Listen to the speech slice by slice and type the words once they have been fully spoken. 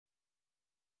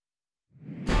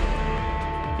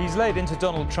He's laid into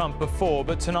Donald Trump before,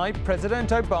 but tonight President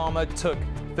Obama took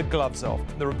the gloves off.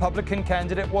 The Republican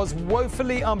candidate was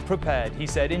woefully unprepared, he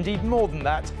said. Indeed, more than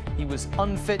that, he was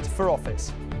unfit for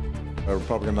office. A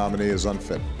Republican nominee is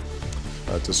unfit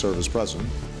to serve as president.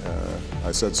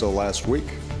 I said so last week,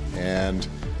 and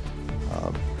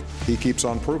he keeps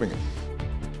on proving it.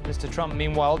 Mr. Trump,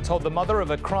 meanwhile, told the mother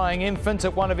of a crying infant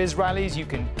at one of his rallies, "You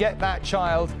can get that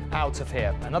child out of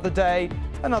here." Another day,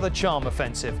 another charm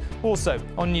offensive. Also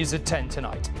on News at 10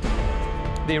 tonight.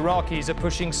 The Iraqis are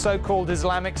pushing so-called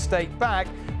Islamic State back,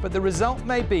 but the result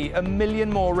may be 1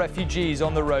 million more refugees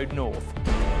on the road north.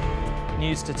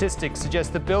 New statistics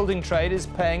suggest the building trade is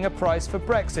paying a price for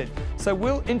Brexit. So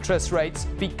will interest rates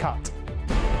be cut?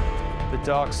 The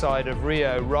dark side of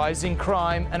Rio, rising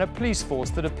crime and a police force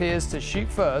that appears to shoot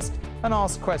first and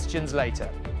ask questions later.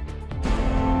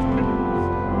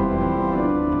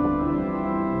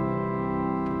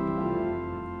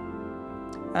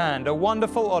 And a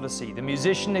wonderful odyssey, the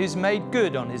musician who's made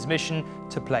good on his mission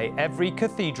to play every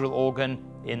cathedral organ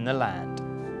in the land.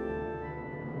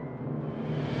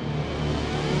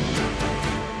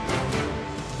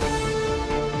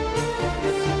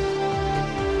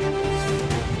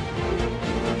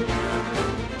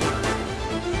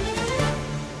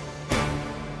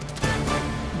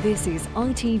 This is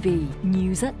ITV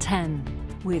News at 10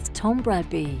 with Tom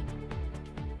Bradby.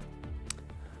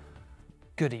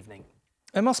 Good evening.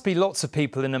 There must be lots of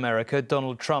people in America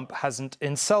Donald Trump hasn't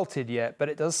insulted yet, but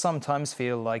it does sometimes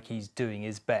feel like he's doing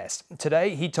his best.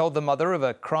 Today, he told the mother of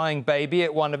a crying baby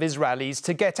at one of his rallies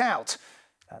to get out.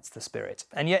 That's the spirit.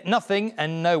 And yet nothing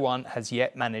and no one has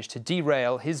yet managed to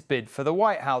derail his bid for the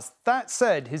White House. That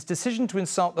said, his decision to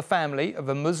insult the family of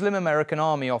a Muslim American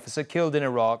army officer killed in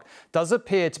Iraq does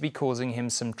appear to be causing him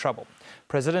some trouble.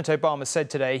 President Obama said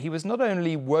today he was not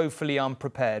only woefully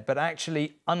unprepared, but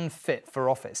actually unfit for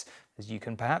office, as you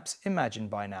can perhaps imagine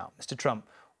by now. Mr. Trump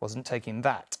wasn't taking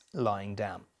that lying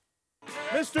down.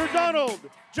 Mr. Donald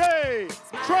J.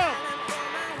 Trump.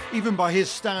 Even by his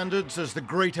standards as the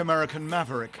great American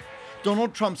maverick,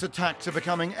 Donald Trump's attacks are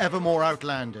becoming ever more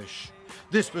outlandish.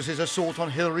 This was his assault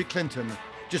on Hillary Clinton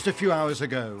just a few hours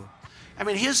ago. I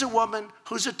mean, here's a woman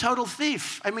who's a total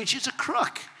thief. I mean, she's a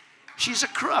crook. She's a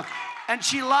crook. And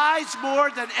she lies more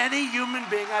than any human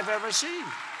being I've ever seen.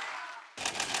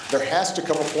 There has to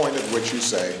come a point at which you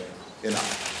say,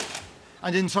 enough.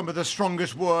 And in some of the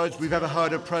strongest words we've ever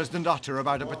heard a president utter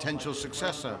about a potential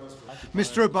successor,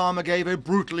 Mr. Obama gave a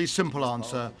brutally simple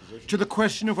answer to the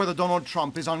question of whether Donald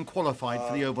Trump is unqualified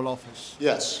for the Oval Office.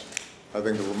 Yes, I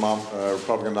think the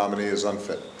Republican nominee is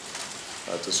unfit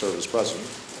to serve as president.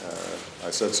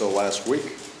 I said so last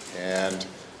week, and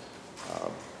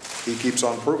he keeps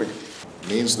on proving it. It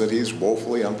means that he's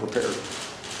woefully unprepared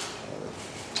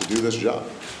to do this job.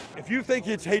 If you think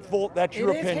it's hateful, that's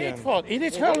your opinion. It is hateful. It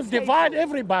is hell to divide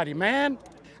everybody, man.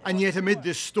 And yet amid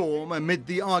this storm, amid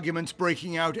the arguments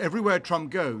breaking out everywhere Trump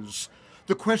goes,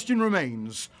 the question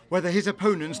remains whether his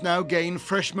opponents now gain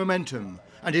fresh momentum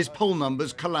and his poll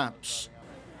numbers collapse.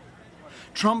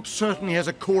 Trump certainly has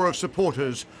a core of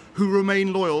supporters who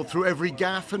remain loyal through every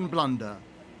gaffe and blunder.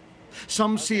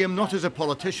 Some see him not as a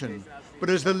politician, but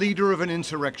as the leader of an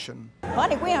insurrection.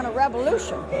 Honey, we're on a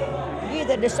revolution. You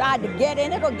either decide to get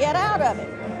in it or get out of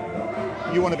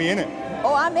it. You want to be in it?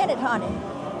 Oh, I'm in it, honey.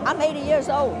 I'm 80 years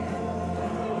old.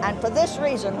 And for this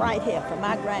reason right here, for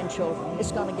my grandchildren,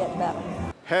 it's going to get better.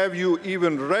 Have you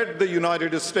even read the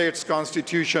United States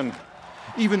Constitution?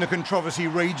 Even the controversy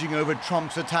raging over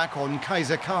Trump's attack on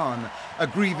Kaiser Khan, a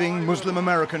grieving Muslim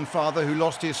American father who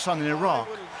lost his son in Iraq,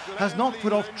 has not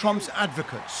put off Trump's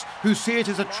advocates, who see it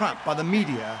as a trap by the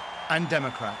media and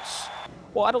Democrats.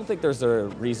 Well, I don't think there's a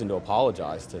reason to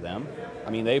apologize to them.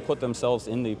 I mean, they put themselves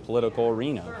in the political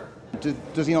arena.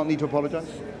 Does he not need to apologize?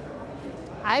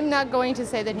 I'm not going to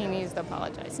say that he needs to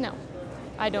apologize. No,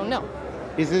 I don't know.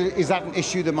 Is that an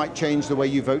issue that might change the way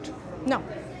you vote? No.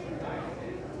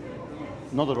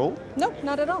 Not at all? No,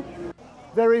 not at all.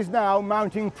 There is now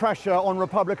mounting pressure on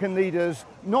Republican leaders,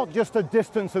 not just to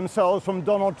distance themselves from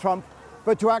Donald Trump,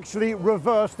 but to actually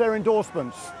reverse their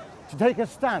endorsements, to take a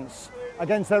stance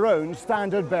against their own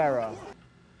standard bearer.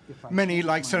 Many,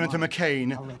 like Senator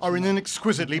McCain, are in an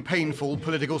exquisitely painful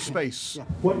political space.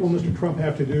 What will Mr. Trump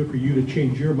have to do for you to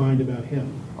change your mind about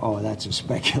him? Oh, that's a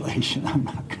speculation I'm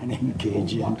not going to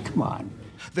engage in. Come on.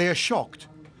 They are shocked,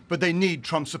 but they need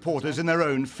Trump supporters in their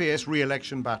own fierce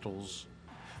re-election battles.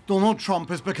 Donald Trump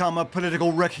has become a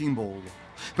political wrecking ball,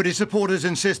 but his supporters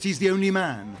insist he's the only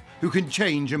man who can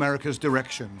change America's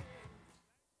direction.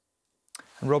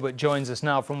 Robert joins us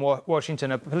now from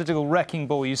Washington. A political wrecking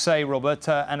ball, you say, Robert,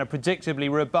 and a predictably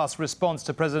robust response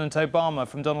to President Obama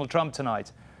from Donald Trump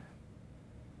tonight.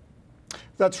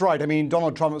 That's right. I mean,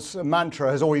 Donald Trump's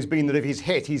mantra has always been that if he's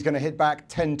hit, he's going to hit back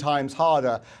 10 times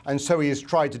harder. And so he has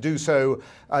tried to do so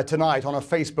tonight. On a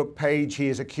Facebook page, he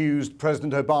has accused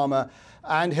President Obama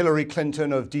and Hillary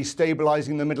Clinton of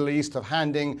destabilizing the Middle East, of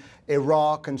handing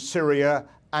Iraq and Syria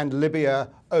and Libya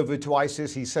over to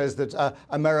ISIS. He says that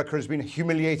America has been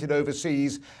humiliated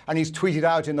overseas. And he's tweeted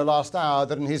out in the last hour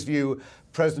that, in his view,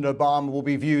 President Obama will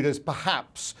be viewed as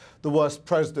perhaps the worst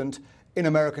president in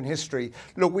American history.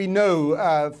 Look, we know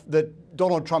that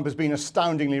Donald Trump has been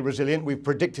astoundingly resilient. We've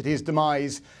predicted his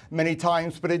demise many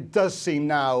times, but it does seem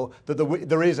now that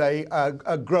there is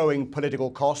a growing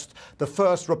political cost. The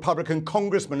first Republican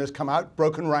congressman has come out,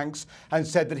 broken ranks, and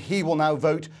said that he will now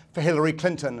vote for Hillary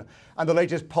Clinton. And the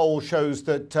latest poll shows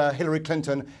that Hillary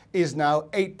Clinton is now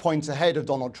 8 points ahead of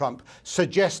Donald Trump,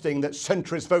 suggesting that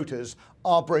centrist voters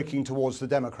are breaking towards the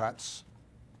Democrats.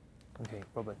 OK,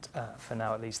 Robert, for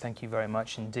now at least, thank you very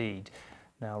much indeed.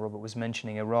 Now, Robert was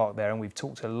mentioning Iraq there, and we've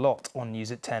talked a lot on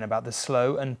News at 10 about the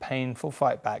slow and painful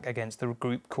fight back against the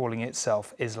group calling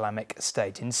itself Islamic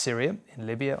State in Syria, in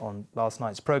Libya, on last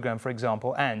night's programme, for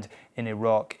example, and in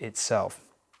Iraq itself.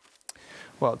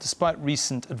 Well, despite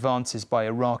recent advances by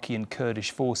Iraqi and Kurdish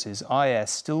forces,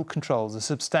 IS still controls a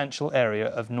substantial area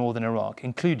of northern Iraq,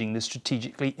 including the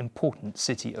strategically important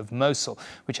city of Mosul,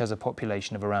 which has a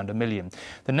population of around 1 million.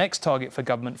 The next target for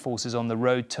government forces on the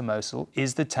road to Mosul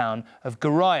is the town of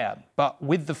Ghuraya. But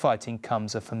with the fighting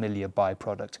comes a familiar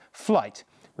byproduct: flight,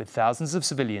 with thousands of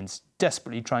civilians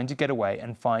desperately trying to get away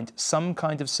and find some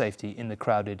kind of safety in the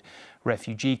crowded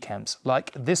refugee camps,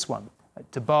 like this one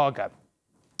at Tabaga.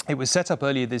 It was set up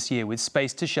earlier this year with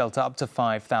space to shelter up to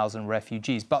 5,000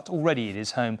 refugees, but already it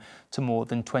is home to more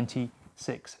than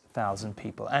 26,000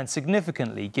 people. And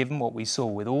significantly, given what we saw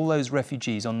with all those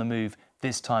refugees on the move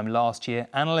this time last year,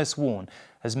 analysts warn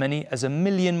as many as 1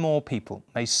 million more people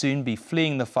may soon be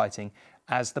fleeing the fighting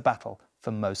as the battle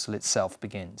for Mosul itself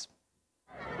begins.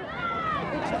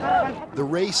 The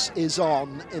race is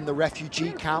on in the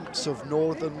refugee camps of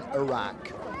northern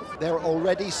Iraq. They're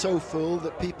already so full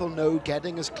that people know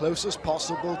getting as close as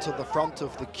possible to the front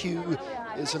of the queue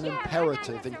is an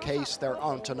imperative in case there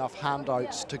aren't enough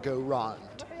handouts to go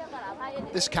round.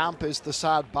 This camp is the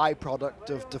sad byproduct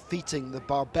of defeating the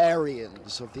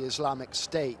barbarians of the Islamic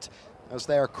State. As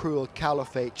their cruel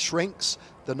caliphate shrinks,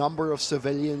 the number of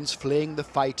civilians fleeing the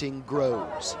fighting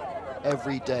grows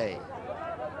every day.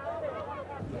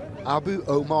 Abu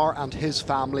Omar and his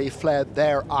family fled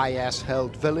their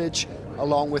IS-held village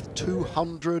along with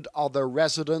 200 other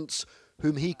residents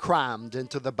whom he crammed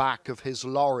into the back of his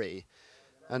lorry.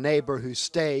 A neighbour who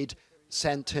stayed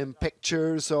sent him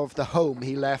pictures of the home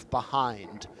he left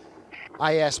behind.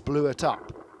 IS blew it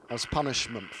up as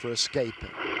punishment for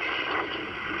escaping.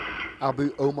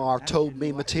 Abu Omar told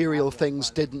me material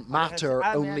things didn't matter,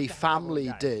 only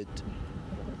family did.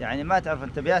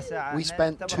 We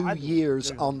spent 2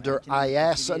 years under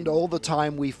IS, and all the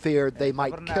time we feared they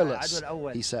might kill us,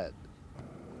 he said.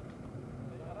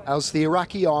 As the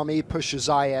Iraqi army pushes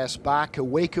IS back, a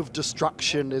wake of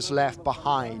destruction is left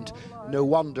behind. No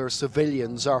wonder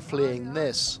civilians are fleeing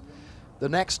this. The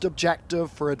next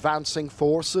objective for advancing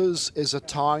forces is a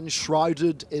town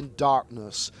shrouded in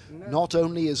darkness. Not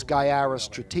only is Ghuraya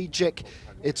strategic,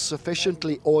 it's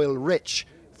sufficiently oil-rich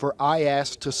for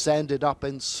IS to send it up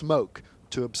in smoke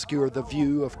to obscure the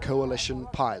view of coalition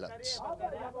pilots.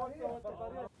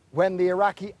 When the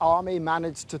Iraqi army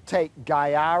managed to take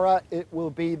Ghuraya, it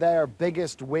will be their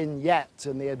biggest win yet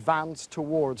in the advance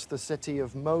towards the city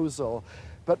of Mosul.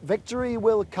 But victory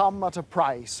will come at a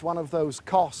price. One of those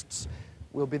costs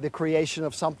will be the creation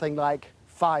of something like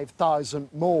 5,000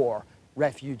 more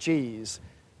refugees,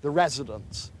 the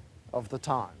residents of the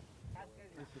town.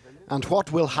 And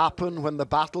what will happen when the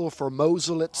battle for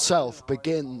Mosul itself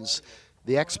begins?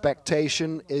 The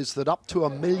expectation is that up to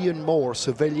 1 million more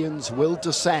civilians will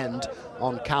descend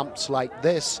on camps like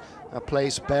this, a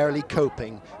place barely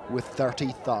coping with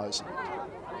 30,000.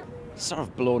 It's sort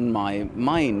of blown my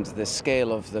mind, the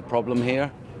scale of the problem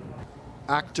here.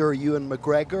 Actor Ewan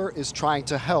McGregor is trying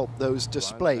to help those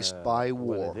displaced by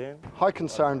war. How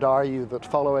concerned are you that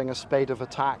following a spate of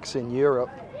attacks in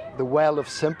Europe, the well of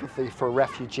sympathy for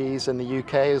refugees in the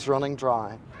UK is running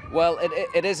dry? Well,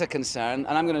 it is a concern,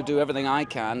 and I'm going to do everything I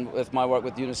can with my work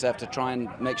with UNICEF to try and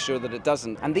make sure that it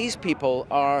doesn't. And these people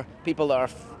are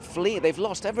fleeing. They've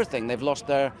lost everything. They've lost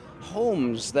their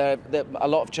homes. A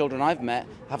lot of children I've met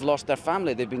have lost their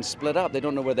family. They've been split up. They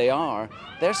don't know where they are.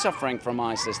 They're suffering from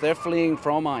ISIS. They're fleeing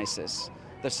from ISIS.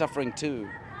 They're suffering too.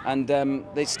 and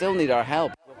they still need our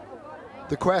help.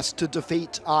 The quest to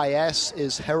defeat IS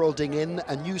is heralding in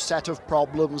a new set of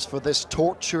problems for this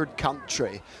tortured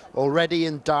country. Already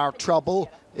in dire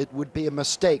trouble, it would be a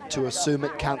mistake to assume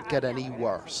it can't get any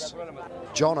worse.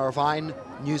 John Irvine,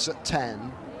 News at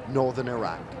 10, Northern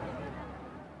Iraq.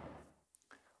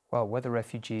 Well, whether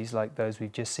refugees like those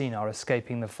we've just seen are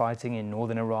escaping the fighting in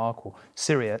northern Iraq or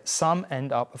Syria, some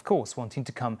end up, of course, wanting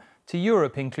to come to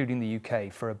Europe, including the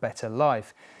UK, for a better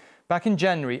life. Back in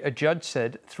January, a judge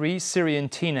said 3 Syrian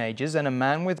teenagers and a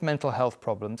man with mental health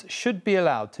problems should be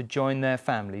allowed to join their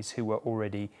families who were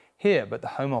already here. But the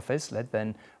Home Office, led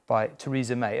then by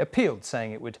Theresa May, appealed,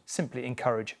 saying it would simply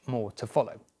encourage more to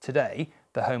follow. Today,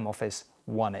 the Home Office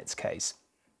won its case.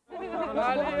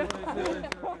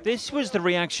 This was the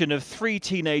reaction of 3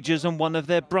 teenagers and one of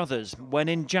their brothers when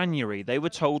in January they were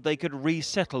told they could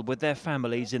resettle with their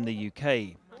families in the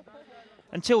UK.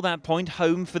 Until that point,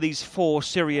 home for these 4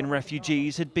 Syrian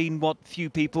refugees had been what few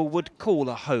people would call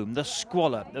a home, the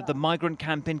squalor of the migrant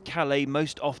camp in Calais,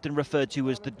 most often referred to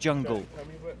as the jungle.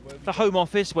 The Home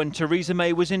Office, when Theresa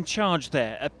May was in charge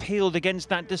there, appealed against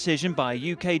that decision by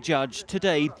a UK judge.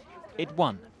 Today, it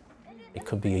won. It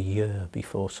could be a year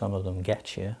before some of them get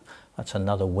here. That's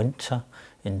another winter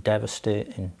in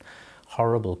devastating,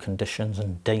 horrible conditions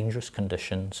and dangerous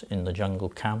conditions in the jungle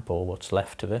camp, or what's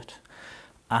left of it.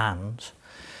 And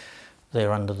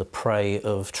they're under the prey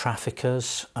of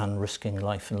traffickers and risking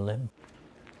life and limb.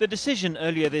 The decision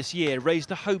earlier this year raised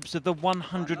the hopes of the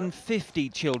 150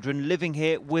 children living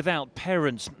here without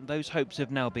parents. Those hopes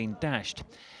have now been dashed.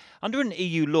 Under an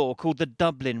EU law called the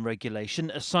Dublin Regulation,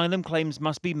 asylum claims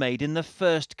must be made in the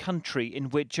first country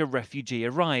in which a refugee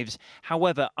arrives.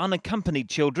 However, unaccompanied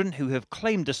children who have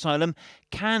claimed asylum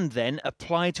can then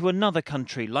apply to another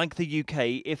country, like the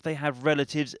UK, if they have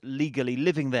relatives legally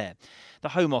living there. The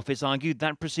Home Office argued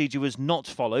that procedure was not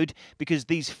followed because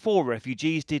these 4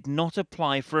 refugees did not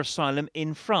apply for asylum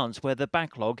in France, where the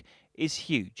backlog is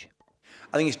huge.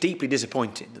 I think it's deeply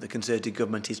disappointing that the Conservative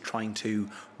government is trying to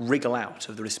wriggle out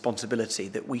of the responsibility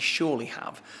that we surely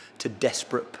have to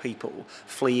desperate people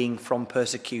fleeing from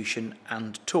persecution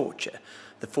and torture.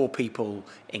 The 4 people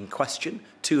in question,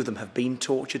 2 of them have been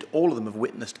tortured, all of them have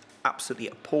witnessed absolutely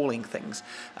appalling things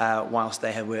whilst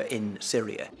they were in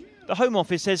Syria. The Home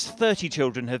Office says 30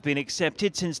 children have been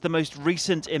accepted since the most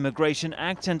recent Immigration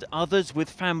Act, and others with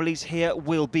families here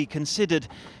will be considered.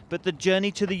 But the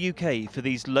journey to the UK for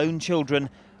these lone children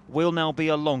will now be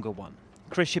a longer one.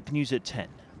 Chris Ship, News at 10.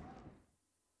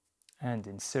 And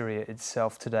in Syria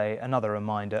itself today, another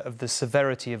reminder of the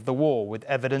severity of the war, with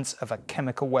evidence of a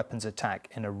chemical weapons attack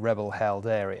in a rebel-held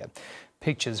area.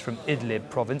 Pictures from Idlib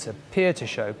province appear to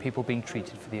show people being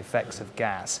treated for the effects of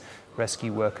gas.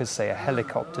 Rescue workers say a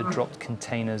helicopter dropped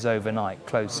containers overnight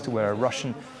close to where a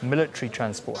Russian military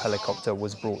transport helicopter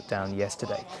was brought down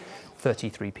yesterday.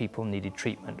 33 people needed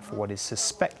treatment for what is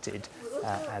suspected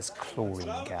as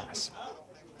chlorine gas.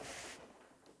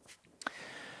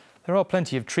 There are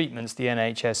plenty of treatments the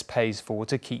NHS pays for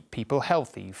to keep people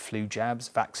healthy: flu jabs,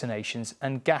 vaccinations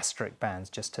and gastric bans,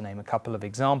 just to name a couple of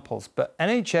examples. But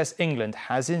NHS England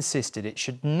has insisted it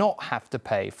should not have to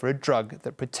pay for a drug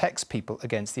that protects people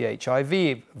against the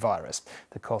HIV virus.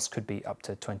 The cost could be up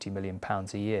to £20 million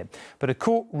a year. But a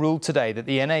court ruled today that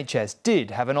the NHS did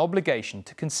have an obligation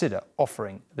to consider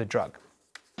offering the drug.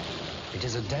 It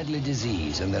is a deadly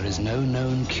disease and there is no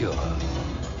known cure.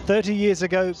 30 years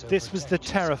ago, this was the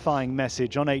terrifying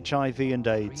message on HIV and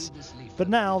AIDS. But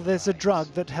now there's a drug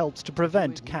that helps to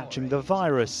prevent catching the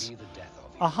virus.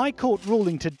 A High Court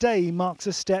ruling today marks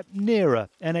a step nearer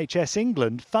NHS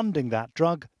England funding that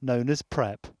drug known as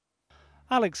PrEP.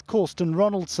 Alex Corsten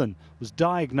Ronaldson was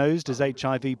diagnosed as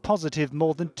HIV positive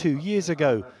more than 2 years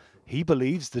ago. He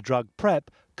believes the drug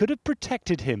PrEP could have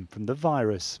protected him from the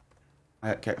virus.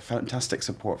 I get fantastic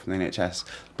support from the NHS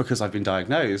because I've been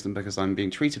diagnosed and because I'm being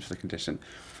treated for the condition.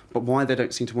 But why they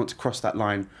don't seem to want to cross that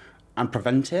line and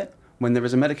prevent it when there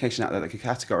is a medication out there that could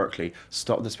categorically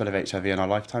stop the spread of HIV in our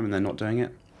lifetime, and they're not doing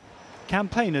it?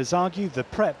 Campaigners argue the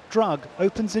PrEP drug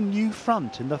opens a new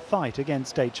front in the fight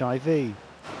against HIV.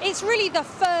 It's really the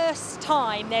first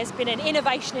time there's been an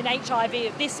innovation in HIV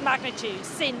of this magnitude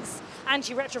since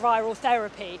antiretroviral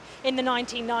therapy in the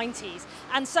 1990s.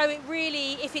 And so it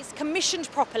really, if it's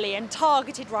commissioned properly and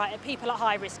targeted right at people at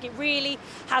high risk, it really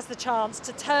has the chance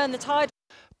to turn the tide.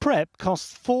 PrEP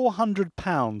costs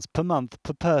 £400 per month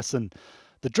per person.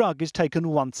 The drug is taken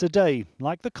once a day,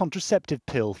 like the contraceptive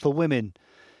pill for women.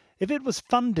 If it was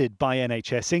funded by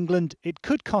NHS England, it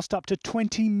could cost up to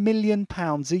 £20 million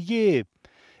a year.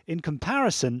 In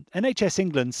comparison, NHS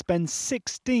England spends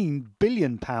 £16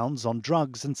 billion on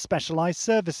drugs and specialised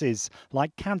services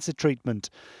like cancer treatment.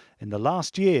 In the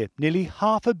last year, nearly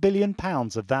 £500 million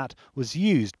of that was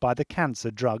used by the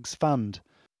Cancer Drugs Fund.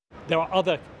 There are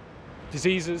other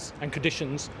diseases and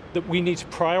conditions that we need to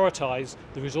prioritise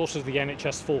the resources of the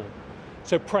NHS for.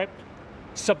 So PrEP,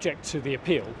 subject to the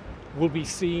appeal, will be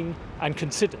seen and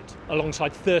considered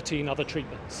alongside 13 other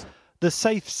treatments. The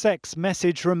safe sex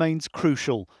message remains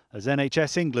crucial as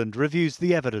NHS England reviews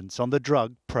the evidence on the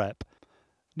drug PrEP.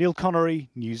 Neil Connery,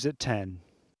 News at 10.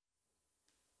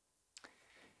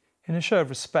 In a show of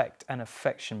respect and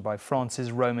affection by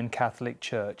France's Roman Catholic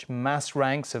Church, mass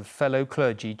ranks of fellow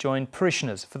clergy joined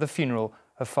parishioners for the funeral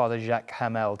of Father Jacques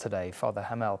Hamel today. Father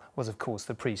Hamel was, of course,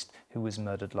 the priest who was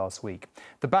murdered last week.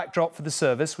 The backdrop for the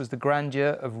service was the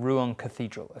grandeur of Rouen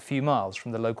Cathedral, a few miles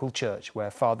from the local church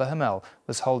where Father Hamel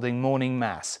was holding morning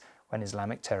mass when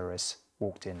Islamic terrorists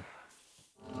walked in.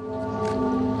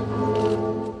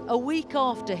 A week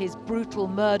after his brutal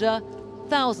murder,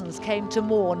 thousands came to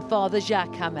mourn Father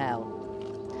Jacques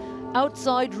Hamel.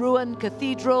 Outside Rouen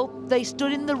Cathedral, they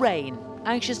stood in the rain,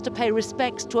 anxious to pay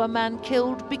respects to a man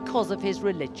killed because of his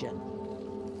religion.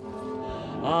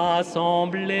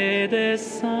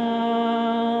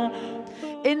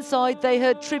 Inside, they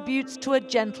heard tributes to a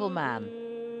gentleman.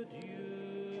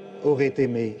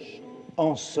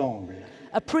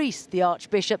 A priest, the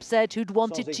Archbishop said, who'd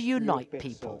wanted to unite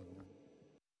people.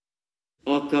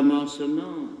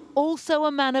 Also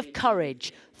a man of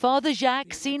courage, Father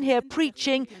Jacques, seen here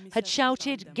preaching, had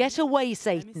shouted, "Get away,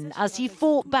 Satan," as he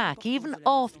fought back even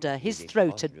after his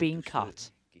throat had been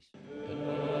cut.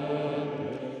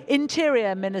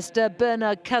 Interior Minister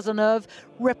Bernard Cazeneuve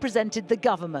represented the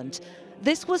government.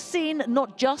 This was seen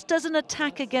not just as an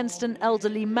attack against an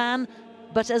elderly man,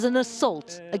 but as an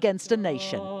assault against a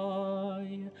nation.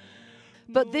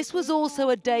 But this was also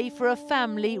a day for a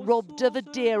family robbed of a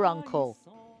dear uncle.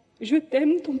 Je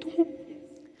t'aime, tonton.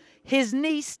 His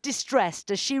niece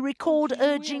distressed as she recalled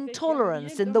urging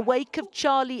tolerance in the wake of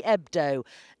Charlie Hebdo,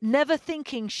 never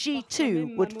thinking she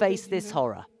too would face this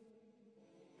horror.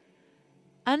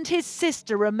 And his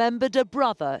sister remembered a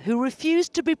brother who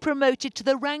refused to be promoted to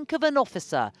the rank of an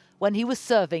officer when he was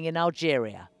serving in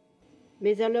Algeria.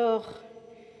 Mais alors,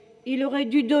 il aurait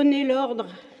dû donner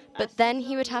l'ordre. But then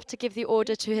he would have to give the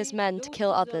order to his men to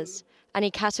kill others, and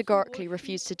he categorically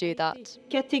refused to do that.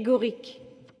 Catégorique.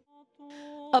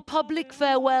 A public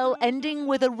farewell ending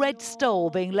with a red stole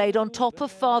being laid on top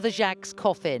of Father Jacques'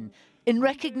 coffin in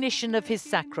recognition of his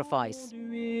sacrifice.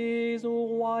 He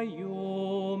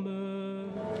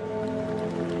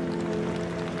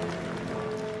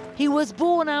was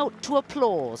borne out to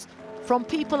applause from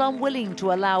people unwilling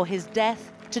to allow his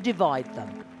death to divide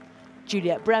them.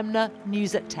 Juliet Bremner,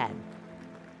 News at 10.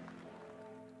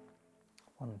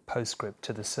 One postscript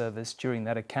to the service. During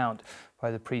that account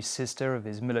by the priest's sister of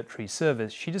his military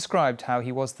service, she described how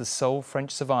he was the sole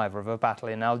French survivor of a battle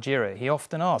in Algeria. He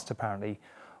often asked, apparently,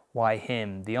 why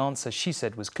him? The answer, she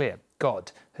said, was clear.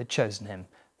 God had chosen him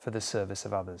for the service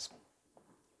of others.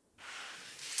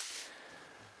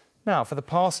 Now, for the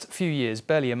past few years,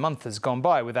 barely a month has gone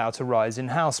by without a rise in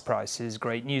house prices.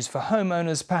 Great news for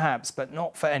homeowners, perhaps, but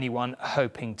not for anyone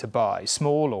hoping to buy.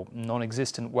 Small or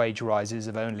non-existent wage rises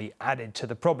have only added to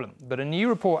the problem. But a new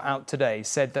report out today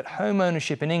said that home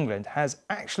ownership in England has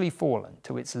actually fallen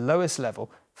to its lowest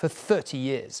level for 30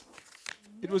 years.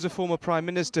 It was a former Prime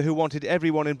Minister who wanted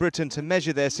everyone in Britain to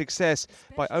measure their success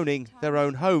by owning their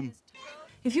own home.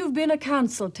 If you've been a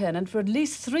council tenant for at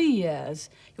least 3 years,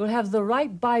 you'll have the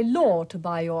right by law to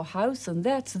buy your house, and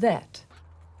that's that.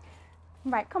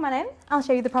 Right, come on in. I'll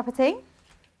show you the property.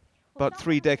 But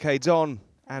 3 decades on,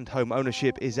 and home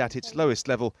ownership is at its lowest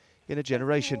level in a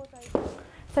generation.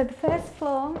 So the first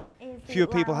floor is... Fewer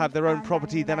people have their own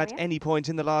property than at any point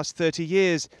in the last 30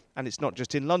 years, and it's not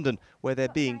just in London, where they're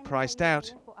being priced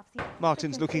out.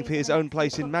 Martin's looking for his own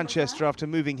place in Manchester after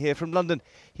moving here from London.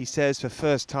 He says for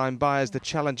first-time buyers the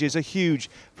challenges are huge,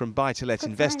 from buy-to-let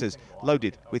investors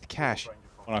loaded with cash.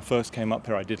 When I first came up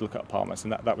here, I did look at apartments,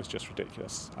 and that was just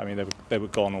ridiculous. I mean, they were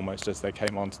gone almost as they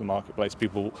came onto the marketplace.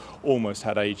 People almost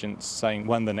had agents saying,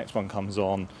 when the next one comes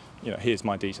on, you know, here's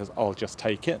my details, I'll just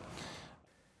take it.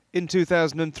 In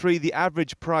 2003, the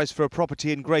average price for a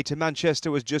property in Greater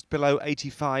Manchester was just below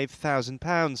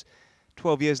 £85,000.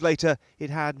 12 years later, it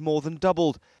had more than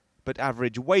doubled, but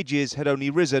average wages had only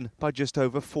risen by just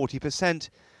over 40%.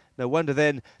 No wonder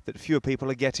then that fewer people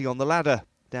are getting on the ladder,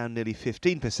 down nearly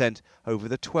 15% over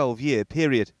the 12-year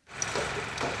period.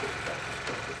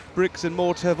 Bricks and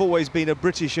mortar have always been a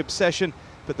British obsession,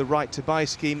 but the Right to Buy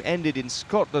scheme ended in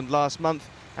Scotland last month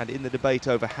And in the debate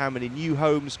over how many new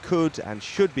homes could and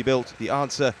should be built, the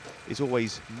answer is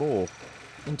always more.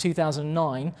 In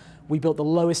 2009, we built the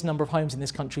lowest number of homes in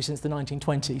this country since the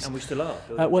 1920s. And we still are.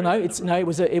 Well, no, it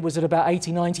was at about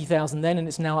 80,000-90,000 then, and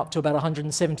it's now up to about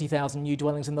 170,000 new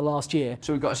dwellings in the last year.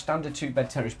 So we've got a standard two-bed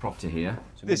terrace property here.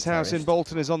 This house in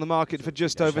Bolton is on the market for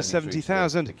just over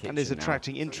 70,000 and is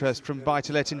attracting interest from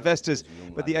buy-to-let investors,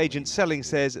 but the agent selling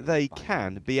says they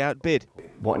can be outbid.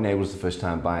 What enables the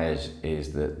first-time buyers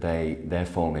is that they're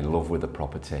falling in love with the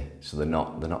property, so they're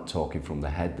not talking from the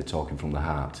head, they're talking from the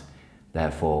heart.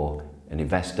 Therefore, an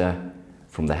investor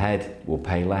from the head will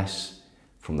pay less,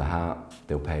 from the heart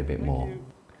they'll pay a bit more.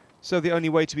 So the only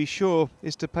way to be sure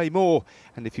is to pay more,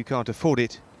 and if you can't afford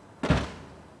it,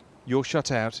 you're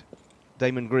shut out.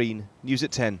 Damon Green, News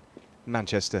at 10,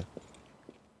 Manchester.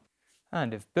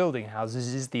 And if building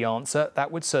houses is the answer,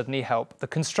 that would certainly help the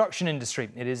construction industry.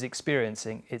 It is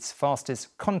experiencing its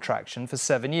fastest contraction for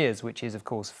 7 years, which is, of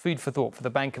course, food for thought for the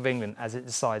Bank of England as it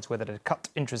decides whether to cut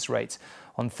interest rates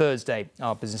on Thursday.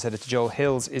 Our business editor, Joel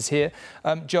Hills, is here.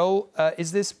 Joel,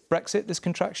 is this Brexit, this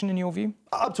contraction, in your view?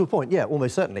 Up to a point, yeah,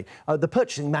 almost certainly. The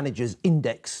Purchasing Managers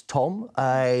Index, Tom,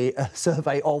 a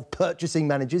survey of purchasing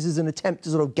managers, is an attempt to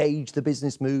sort of gauge the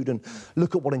business mood and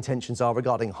look at what intentions are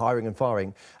regarding hiring and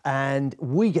firing. And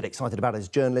we get excited about it as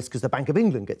journalists because the Bank of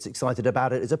England gets excited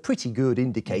about it as a pretty good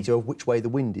indicator of which way the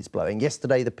wind is blowing.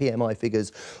 Yesterday, the PMI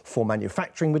figures for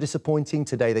manufacturing were disappointing.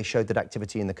 Today, they showed that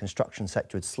activity in the construction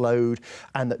sector had slowed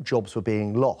and that jobs were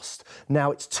being lost.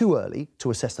 Now, it's too early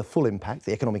to assess the full impact,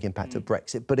 the economic impact of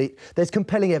Brexit, but there's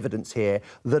compelling evidence here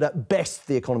that at best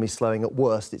the economy is slowing, at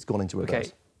worst it's gone into reverse.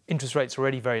 OK, interest rates are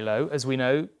already very low, as we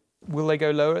know. Will they go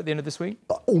lower at the end of this week?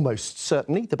 Almost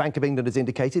certainly. The Bank of England has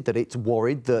indicated that it's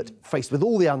worried that, faced with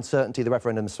all the uncertainty the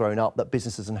referendum has thrown up, that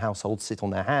businesses and households sit on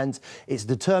their hands. It's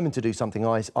determined to do something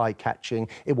eye-catching.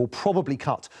 It will probably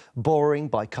cut borrowing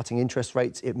by cutting interest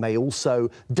rates. It may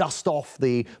also dust off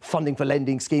the funding for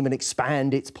lending scheme and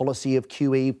expand its policy of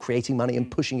QE, creating money and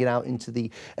pushing it out into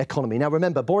the economy. Now,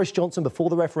 remember, Boris Johnson,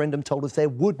 before the referendum, told us there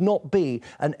would not be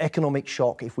an economic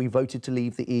shock if we voted to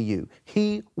leave the EU.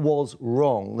 He was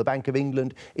wrong. The Bank of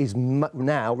England is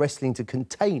now wrestling to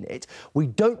contain it. We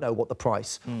don't know what the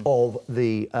price of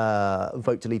the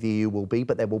vote to leave the EU will be,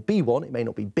 but there will be one. It may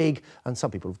not be big, and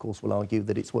some people, of course, will argue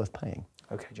that it's worth paying.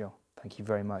 OK, Joel, thank you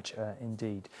very much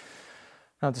indeed.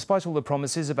 Now, despite all the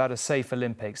promises about a safe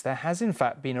Olympics, there has in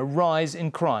fact been a rise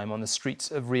in crime on the streets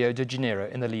of Rio de Janeiro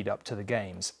in the lead-up to the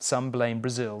Games. Some blame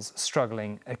Brazil's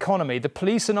struggling economy. The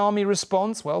police and army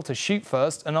response, well, to shoot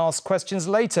first and ask questions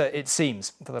later, it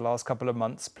seems. For the last couple of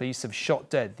months, police have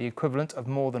shot dead the equivalent of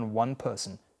more than one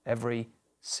person every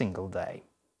single day.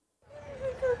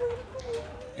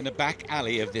 In a back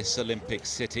alley of this Olympic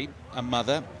city, a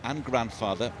mother and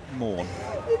grandfather mourn.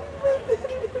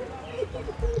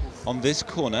 On this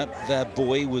corner, their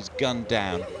boy was gunned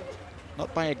down,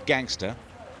 not by a gangster,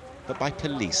 but by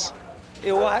police.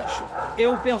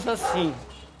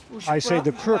 I say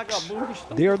the crooks,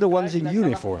 they're the ones in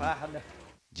uniform.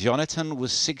 Jonathan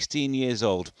was 16 years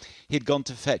old. He'd gone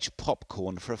to fetch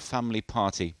popcorn for a family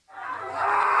party.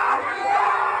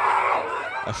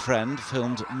 A friend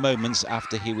filmed moments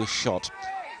after he was shot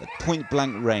at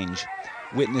point-blank range.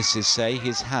 Witnesses say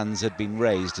his hands had been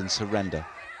raised in surrender.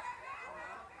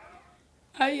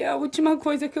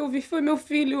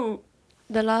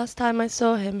 The last time I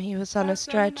saw him, he was on a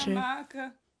stretcher.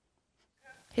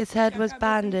 His head was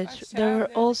bandaged. There were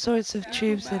all sorts of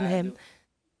tubes in him.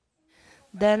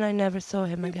 Then I never saw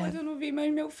him again.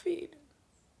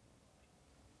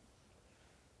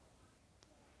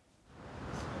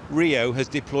 Rio has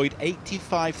deployed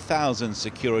 85,000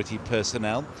 security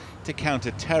personnel to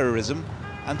counter terrorism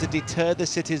and to deter the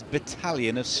city's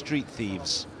battalion of street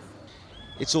thieves.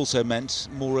 It's also meant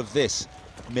more of this.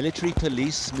 Military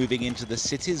police moving into the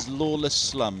city's lawless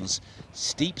slums,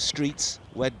 steep streets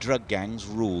where drug gangs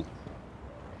rule.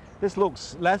 This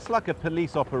looks less like a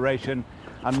police operation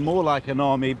and more like an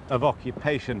army of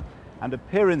occupation. And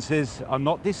appearances are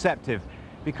not deceptive,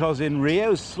 because in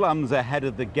Rio's slums ahead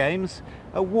of the Games,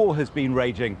 a war has been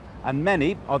raging, and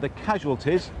many are the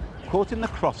casualties caught in the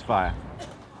crossfire.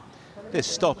 This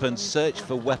stop and search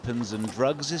for weapons and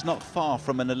drugs is not far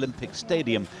from an Olympic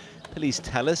stadium. Police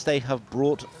tell us they have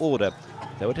brought order,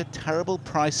 though at a terrible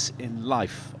price in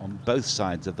life on both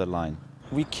sides of the line.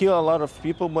 We kill a lot of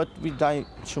people, but we die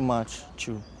too much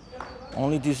too.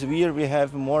 Only this year we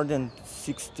have more than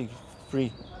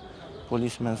 63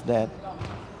 policemen dead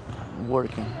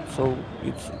working, so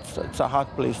it's a hard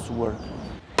place to work.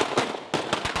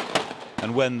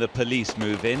 And when the police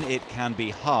move in, it can be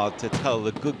hard to tell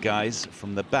the good guys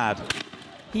from the bad.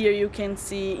 Here you can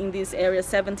see in this area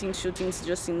 17 shootings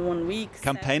just in 1 week.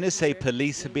 Campaigners say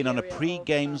police have been on a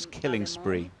pre-games killing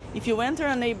spree. If you enter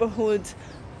a neighborhood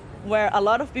where a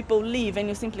lot of people live and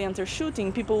you simply enter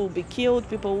shooting, people will be killed,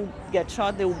 people will get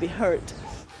shot, they will be hurt.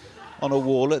 On a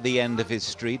wall at the end of his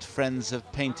street, friends have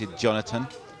painted Jonathan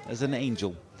as an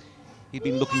angel. He'd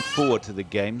been looking forward to the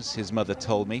games, his mother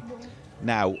told me.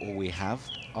 Now all we have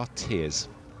are tears.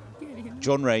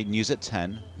 John Ray, News at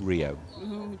 10, Rio.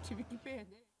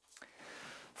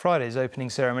 Friday's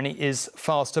opening ceremony is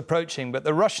fast approaching, but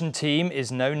the Russian team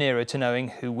is no nearer to knowing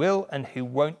who will and who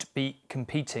won't be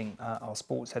competing. Our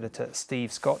sports editor,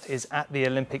 Steve Scott, is at the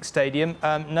Olympic Stadium.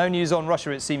 No news on Russia,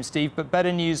 it seems, Steve, but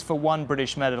better news for one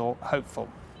British medal hopeful.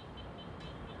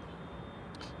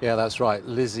 Yeah, that's right.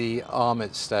 Lizzie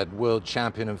Armitstead, world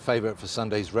champion and favourite for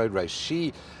Sunday's road race.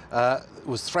 She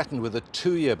was threatened with a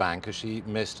 2-year ban because she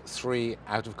missed 3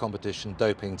 out-of-competition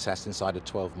doping tests inside a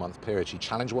 12-month period. She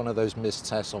challenged one of those missed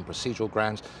tests on procedural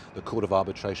grounds. The Court of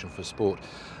Arbitration for Sport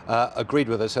agreed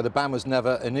with her. So the ban was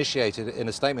never initiated. In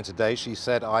a statement today, she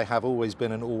said, "I have always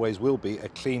been and always will be a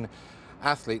clean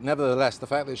athlete." Nevertheless, the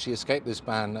fact that she escaped this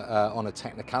ban on a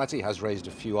technicality has raised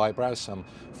a few eyebrows. Some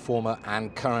former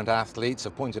and current athletes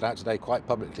have pointed out today quite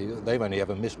publicly that they've only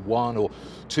ever missed 1 or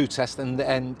 2 tests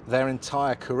in their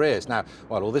entire careers. Now,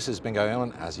 while all this has been going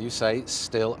on, as you say,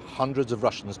 still hundreds of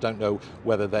Russians don't know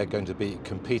whether they're going to be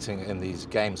competing in these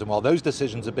games. And while those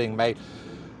decisions are being made,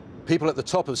 people at the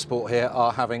top of sport here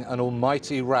are having an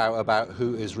almighty row about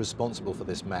who is responsible for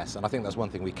this mess. And I think that's one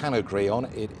thing we can agree on.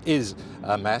 It is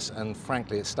a mess, and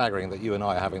frankly, it's staggering that you and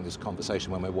I are having this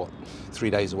conversation when we're, 3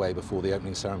 days away before the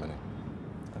opening ceremony.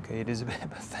 OK, it is a bit,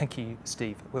 but thank you,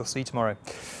 Steve. We'll see you tomorrow.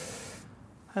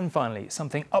 And finally,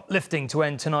 something uplifting to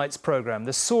end tonight's programme,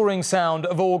 the soaring sound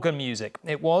of organ music.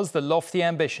 It was the lofty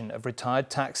ambition of retired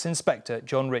tax inspector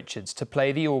John Richards to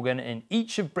play the organ in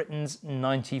each of Britain's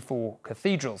 94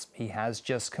 cathedrals. He has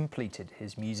just completed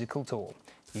his musical tour.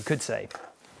 You could say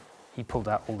he pulled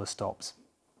out all the stops.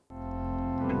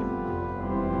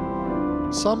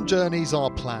 Some journeys are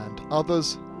planned,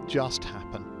 others just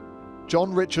happen.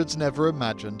 John Richards never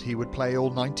imagined he would play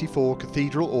all 94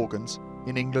 cathedral organs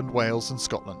in England, Wales and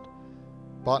Scotland.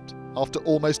 But after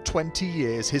almost 20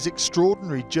 years, his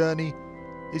extraordinary journey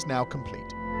is now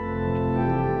complete.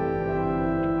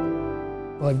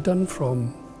 Well, I've done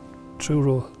from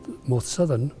Truro, the most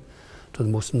southern, to the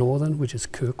most northern, which is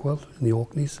Kirkwell in the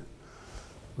Orkneys.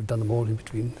 We've done them all in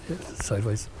between,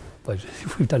 sideways, but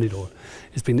we've done it all.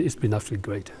 It's been absolutely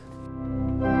great.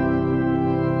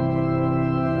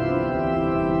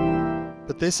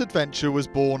 But this adventure was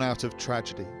born out of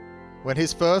tragedy. When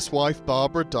his first wife,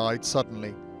 Barbara, died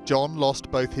suddenly, John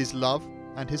lost both his love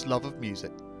and his love of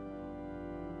music.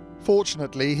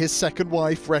 Fortunately, his second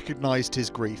wife recognised his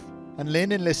grief, and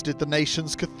Lynn enlisted the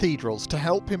nation's cathedrals to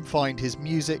help him find his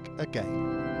music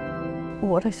again.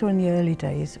 What I saw in the early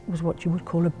days was what you would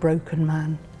call a broken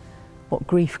man. What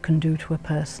grief can do to a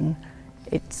person.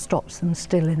 It stops them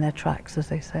still in their tracks, as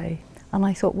they say. And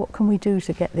I thought, what can we do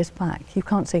to get this back? You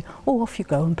can't say, oh, off you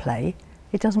go and play.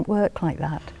 It doesn't work like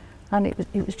that. And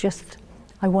it was just,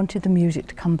 I wanted the music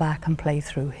to come back and play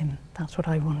through him. That's what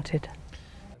I wanted.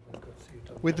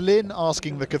 With Lynn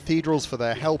asking the cathedrals for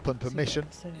their help and permission,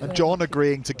 and John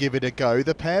agreeing to give it a go,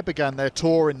 the pair began their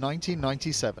tour in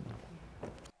 1997.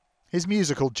 His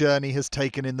musical journey has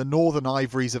taken in the northern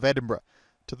ivories of Edinburgh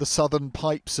to the southern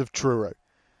pipes of Truro.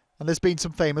 And there's been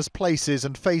some famous places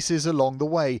and faces along the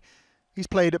way. He's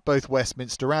played at both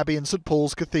Westminster Abbey and St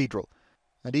Paul's Cathedral,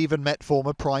 and even met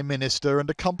former Prime Minister and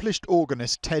accomplished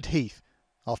organist Ted Heath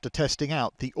after testing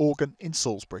out the organ in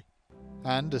Salisbury.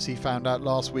 And as he found out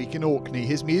last week in Orkney,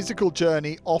 his musical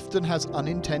journey often has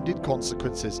unintended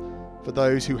consequences for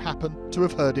those who happen to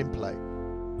have heard him play.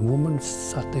 A woman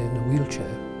sat there in a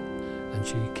wheelchair and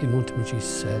she came on to me and she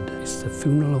said, "It's the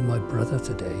funeral of my brother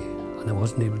today and I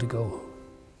wasn't able to go."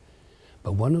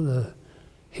 But one of the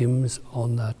hymns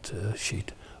on that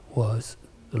sheet was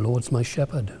 "The Lord's My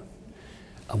Shepherd."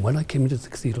 And when I came into the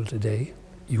cathedral today,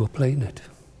 you were playing it.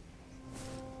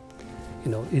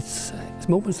 You know, it's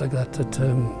moments like that that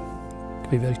can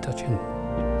be very touching.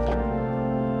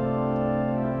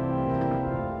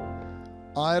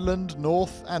 Ireland,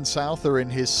 North and South are in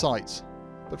his sights.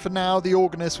 But for now, the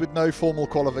organist with no formal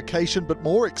qualification but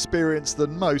more experience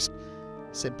than most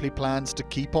simply plans to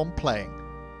keep on playing,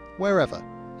 wherever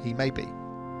he may be.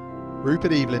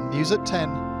 Rupert Evelyn, News at 10,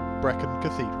 Brecon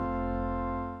Cathedral.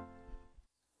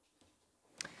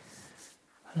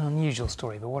 An unusual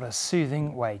story, but what a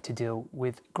soothing way to deal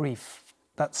with grief.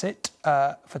 That's it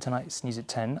for tonight's News at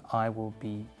 10. I will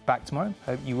be back tomorrow.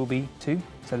 Hope you will be too,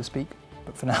 so to speak.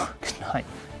 But for now, good night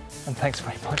And thanks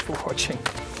very much for watching.